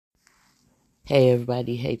Hey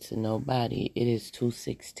everybody, hates nobody. It is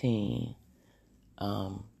 2/16,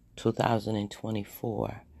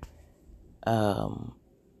 2024. Um,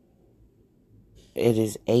 it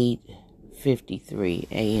is 8:53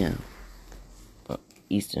 a.m.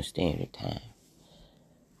 Eastern Standard Time.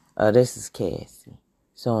 This is Cassie.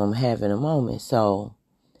 So I'm having a moment. So,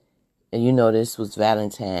 this was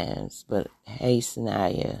Valentine's, but hey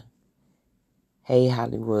Sanaya, hey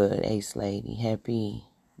Hollywood, Ace Lady, happy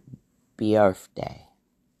birthday.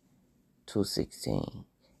 2/16.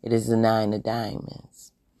 It is the 9 of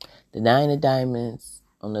diamonds. The 9 of diamonds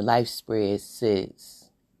on the life spread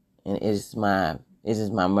sits, and it is my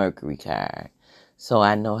Mercury card. So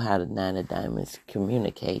I know how the 9 of diamonds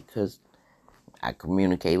communicate, because I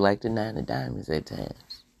communicate like the 9 of diamonds at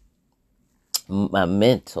times. My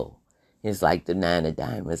mental is like the 9 of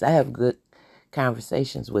diamonds. I have good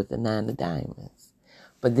conversations with the 9 of diamonds.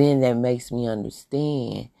 But then that makes me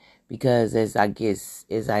understand, because as I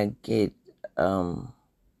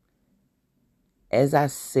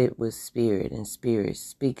sit with spirit, and spirit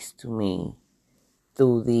speaks to me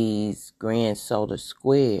through these grand solar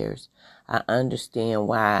squares, I understand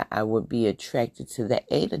why I would be attracted to the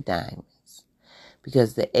 8 of diamonds.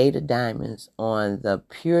 Because the 8 of diamonds on the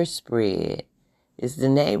pure spread is the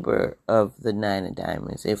neighbor of the 9 of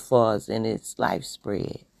diamonds. It falls in its life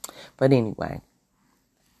spread. But anyway,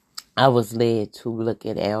 I was led to look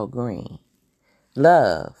at Al Green.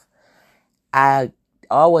 Love. I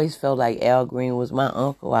always felt like Al Green was my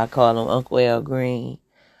uncle. I call him Uncle Al Green.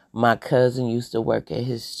 My cousin used to work at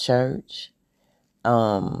his church.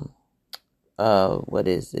 What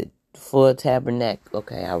is it? Full Tabernacle.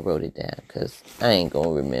 Okay, I wrote it down because I ain't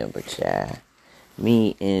gonna remember, child.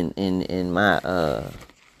 Me in my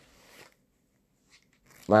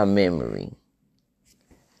memory.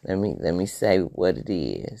 Let me say what it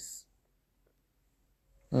is.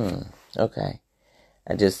 Okay.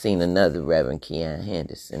 I just seen another Reverend Keon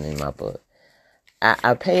Henderson in my book.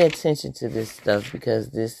 I pay attention to this stuff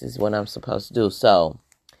because this is what I'm supposed to do. So,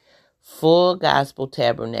 Full Gospel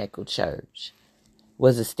Tabernacle Church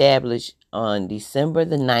was established on December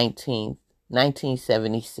the 19th,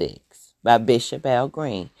 1976 by Bishop Al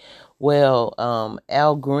Green. Well,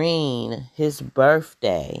 Al Green, his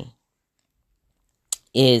birthday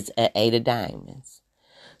is at 8 of diamonds.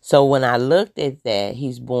 So when I looked at that,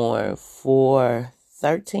 he's born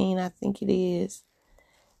 4/13, I think it is.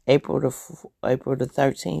 April the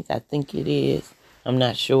 13th, I think it is. I'm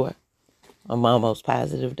not sure. I'm almost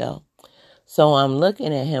positive though. So I'm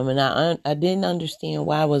looking at him, and I didn't understand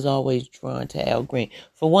why I was always drawn to Al Green.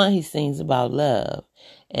 For one, he sings about love,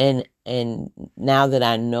 and now that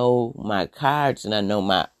I know my cards, and I know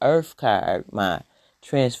my Earth card, my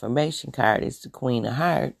transformation card is the Queen of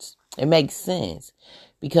Hearts. It makes sense,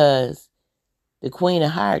 because the Queen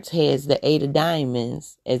of Hearts has the 8 of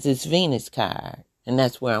diamonds as its Venus card, and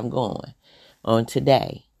that's where I'm going on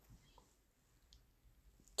today,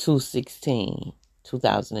 2/16,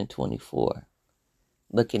 2024.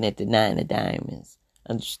 Looking at the 9 of diamonds,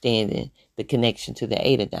 understanding the connection to the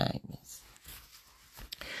 8 of diamonds.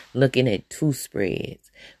 Looking at two spreads,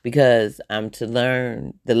 because I'm to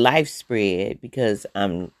learn the life spread, because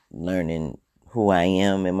I'm learning who I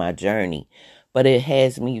am in my journey. But it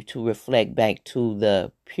has me to reflect back to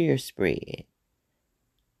the pure spread.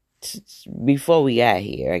 Before we got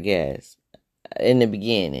here, I guess, in the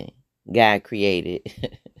beginning, God created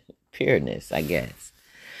pureness, I guess,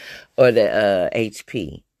 or the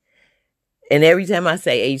HP. And every time I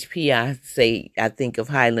say HP, I think of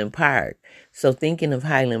Highland Park. So thinking of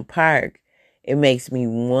Highland Park, it makes me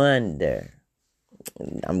wonder.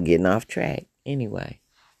 I'm getting off track anyway.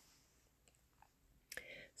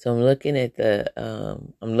 So I'm looking at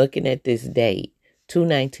this date,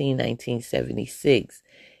 2/19/1976,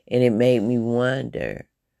 and it made me wonder.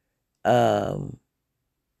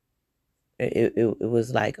 It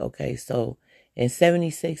was like, okay, so in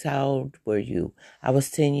 76, how old were you? I was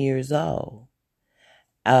 10 years old.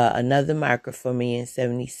 Another marker for me in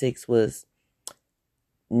 76 was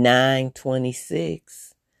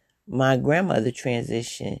 9/26. My grandmother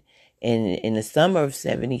transitioned. In the summer of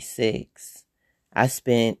 76, I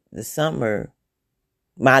spent the summer,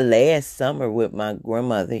 my last summer, with my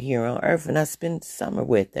grandmother here on Earth, and I spent the summer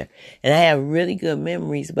with her. And I have really good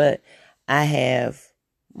memories, but I have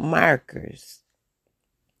markers.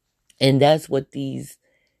 And that's what these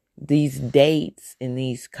dates and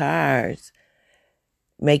these cards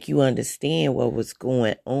make you understand what was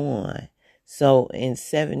going on. So in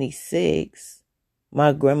 76,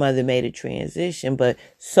 my grandmother made a transition, but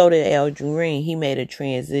so did Al Green. He made a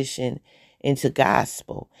transition into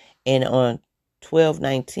gospel. And on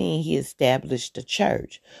 1219, he established a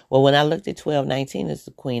church. Well, when I looked at 1219, it's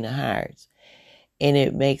the Queen of Hearts. And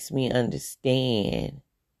it makes me understand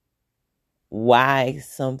why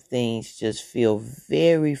some things just feel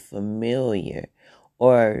very familiar,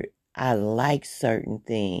 or I like certain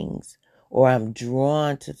things, or I'm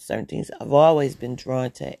drawn to certain things. I've always been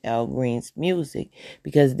drawn to Al Green's music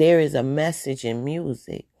because there is a message in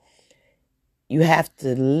music. You have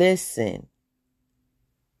to listen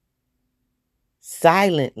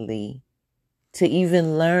silently to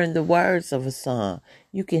even learn the words of a song.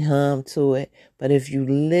 You can hum to it, but if you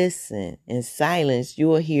listen in silence,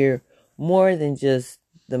 you'll hear more than just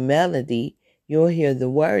the melody. You'll hear the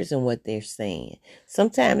words and what they're saying.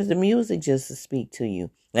 Sometimes the music just to speak to you.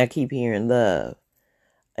 I keep hearing love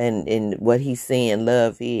and what he's saying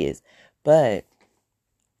love is. But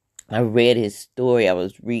I read his story. I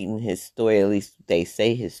was reading his story. At least they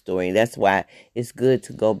say his story. That's why it's good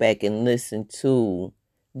to go back and listen to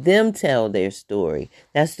them tell their story.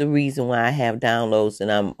 That's the reason why I have downloads and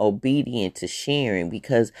I'm obedient to sharing,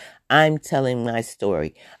 because I'm telling my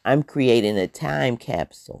story. I'm creating a time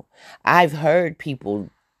capsule. I've heard people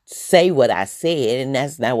say what I said, and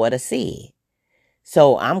that's not what I said.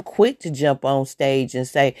 So I'm quick to jump on stage and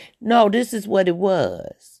say, no, this is what it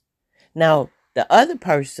was. Now, the other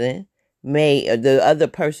person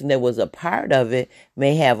that was a part of it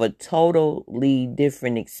may have a totally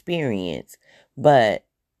different experience, but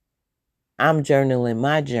I'm journaling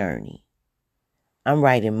my journey. I'm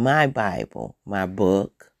writing my Bible, my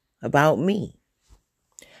book about me.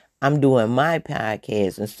 I'm doing my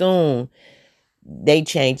podcast, and soon they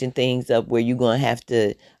changing things up where you're going to have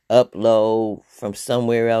to upload from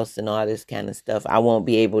somewhere else and all this kind of stuff. I won't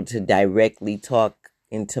be able to directly talk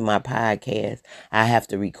into my podcast. I have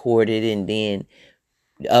to record it and then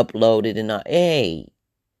upload it and all. Hey,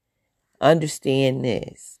 understand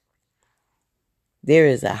this. There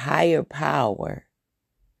is a higher power.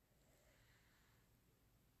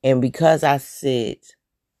 And because I sit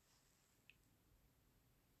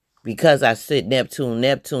Neptune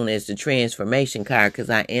is the transformation card,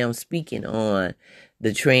 because I am speaking on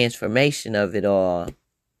the transformation of it all.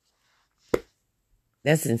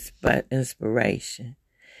 That's inspiration.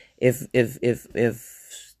 If the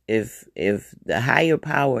higher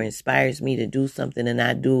power inspires me to do something and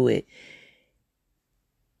I do it,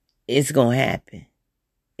 it's gonna happen.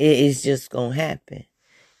 It's just gonna happen.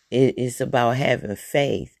 It's about having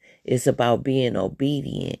faith. It's about being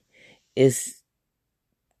obedient. It's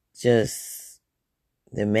just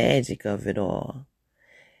the magic of it all.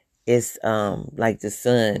 It's like the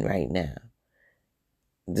sun right now.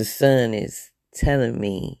 The sun is telling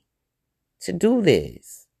me to do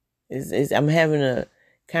this. I'm having a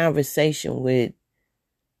conversation with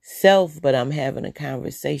self, but I'm having a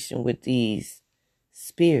conversation with these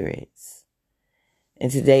spirits. And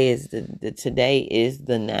today is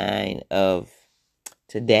the nine of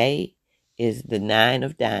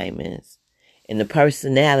diamonds, and the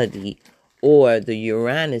personality or the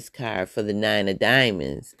Uranus card for the 9 of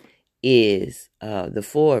diamonds is the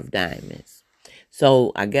 4 of diamonds.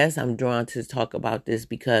 So I guess I'm drawn to talk about this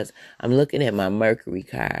because I'm looking at my Mercury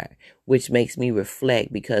card, which makes me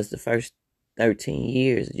reflect, because the first 13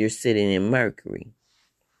 years you're sitting in Mercury.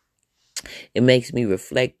 It makes me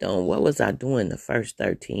reflect on what was I doing the first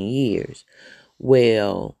 13 years.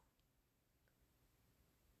 Well,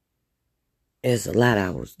 there's a lot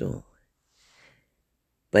I was doing.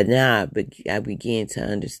 But now I begin to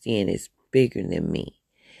understand it's bigger than me.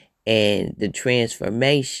 And the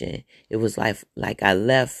transformation, it was like I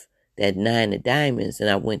left that 9 of diamonds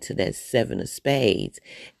and I went to that 7 of spades.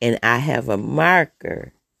 And I have a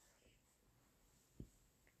marker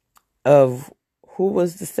of who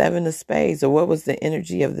was the 7 of spades, or what was the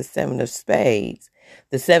energy of the 7 of spades.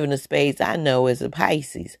 The 7 of spades I know is a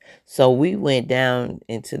Pisces. So we went down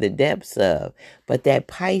into the depths of. But that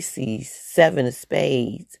Pisces 7 of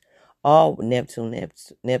spades, all Neptune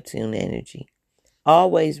energy,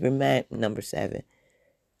 number 7,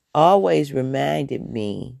 always reminded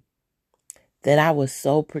me that I was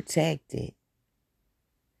so protected.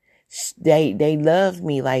 They loved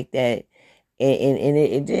me like that. And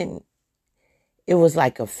it didn't. It was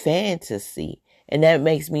like a fantasy. And that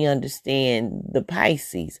makes me understand the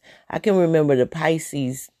Pisces. I can remember the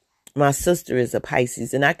Pisces. My sister is a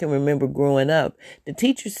Pisces. And I can remember growing up, the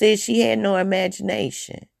teacher said she had no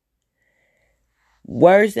imagination.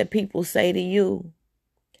 Words that people say to you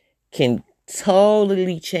can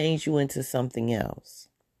totally change you into something else.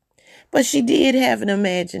 But she did have an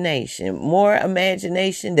imagination. More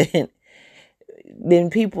imagination than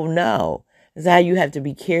people know. It's how you have to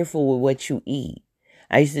be careful with what you eat.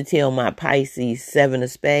 I used to tell my Pisces 7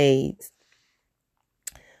 of spades,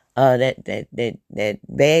 That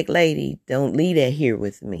bag lady, don't leave that here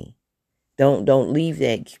with me. Don't leave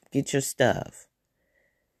that. Get your stuff.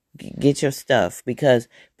 Get your stuff, because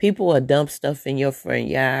people will dump stuff in your front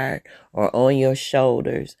yard or on your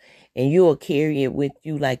shoulders, and you will carry it with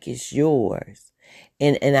you like it's yours.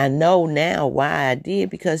 And I know now why I did,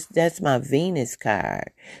 because that's my Venus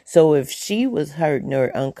card. So if she was hurting or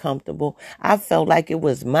uncomfortable, I felt like it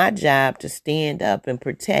was my job to stand up and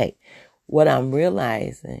protect. What I'm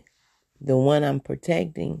realizing, the one I'm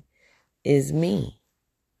protecting is me.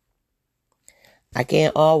 I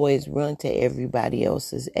can't always run to everybody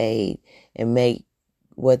else's aid and make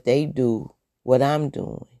what they do what I'm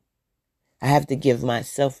doing. I have to give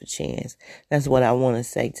myself a chance. That's what I want to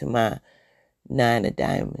say to my 9 of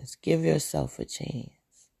diamonds. Give yourself a chance.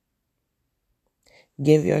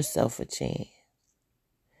 Give yourself a chance.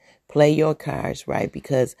 Play your cards right,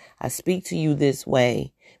 because I speak to you this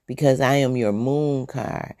way because I am your moon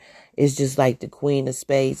card. It's just like the Queen of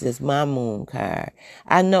Spades is my moon card.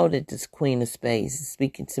 I know that this Queen of Spades is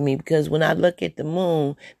speaking to me, because when I look at the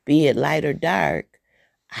moon, be it light or dark,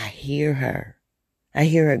 I hear her. I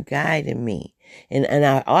hear her guiding me. And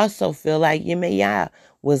I also feel like Yemaya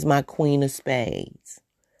was my Queen of Spades.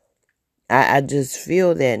 I just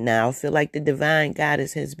feel that now. I feel like the divine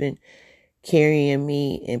goddess has been carrying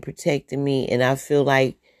me and protecting me, and I feel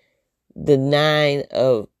like the nine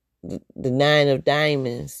of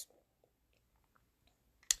diamonds.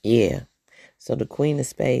 Yeah. So the Queen of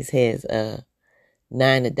Spades has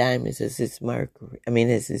 9 of diamonds as its Mercury. I mean,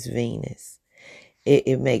 as its Venus.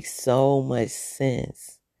 It makes so much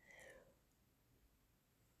sense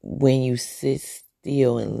when you sit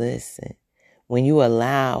still and listen. When you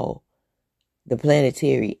allow the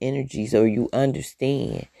planetary energies, or you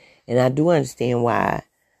understand. And I do understand why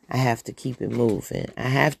I have to keep it moving. I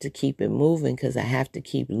have to keep it moving because I have to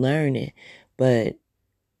keep learning. But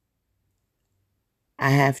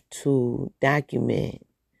I have to document.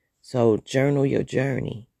 So journal your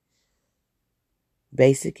journey.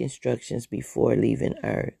 Basic instructions before leaving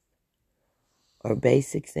Earth. Or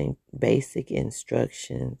basic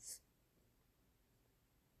instructions.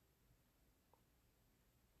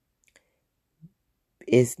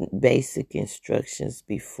 It's basic instructions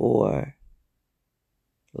before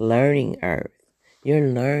learning Earth. You're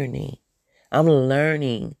learning. I'm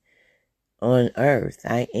learning on Earth.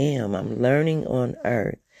 I am. I'm learning on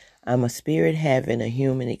Earth. I'm a spirit having a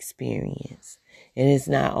human experience. And it's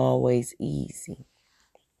not always easy.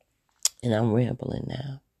 And I'm rambling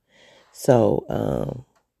now. So,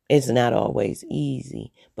 it's not always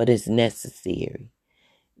easy, but it's necessary.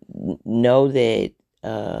 Know that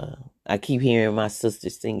I keep hearing my sister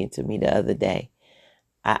singing to me the other day.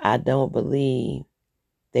 I don't believe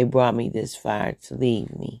they brought me this far to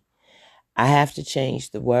leave me. I have to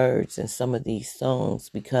change the words in some of these songs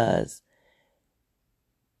because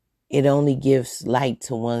it only gives light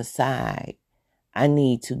to one side. I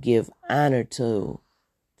need to give honor to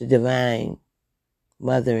the Divine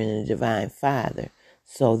Mother and the Divine Father.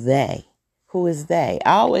 So they, who is they?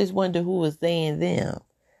 I always wonder who is they and them.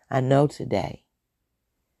 I know today.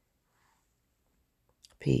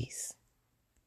 Peace.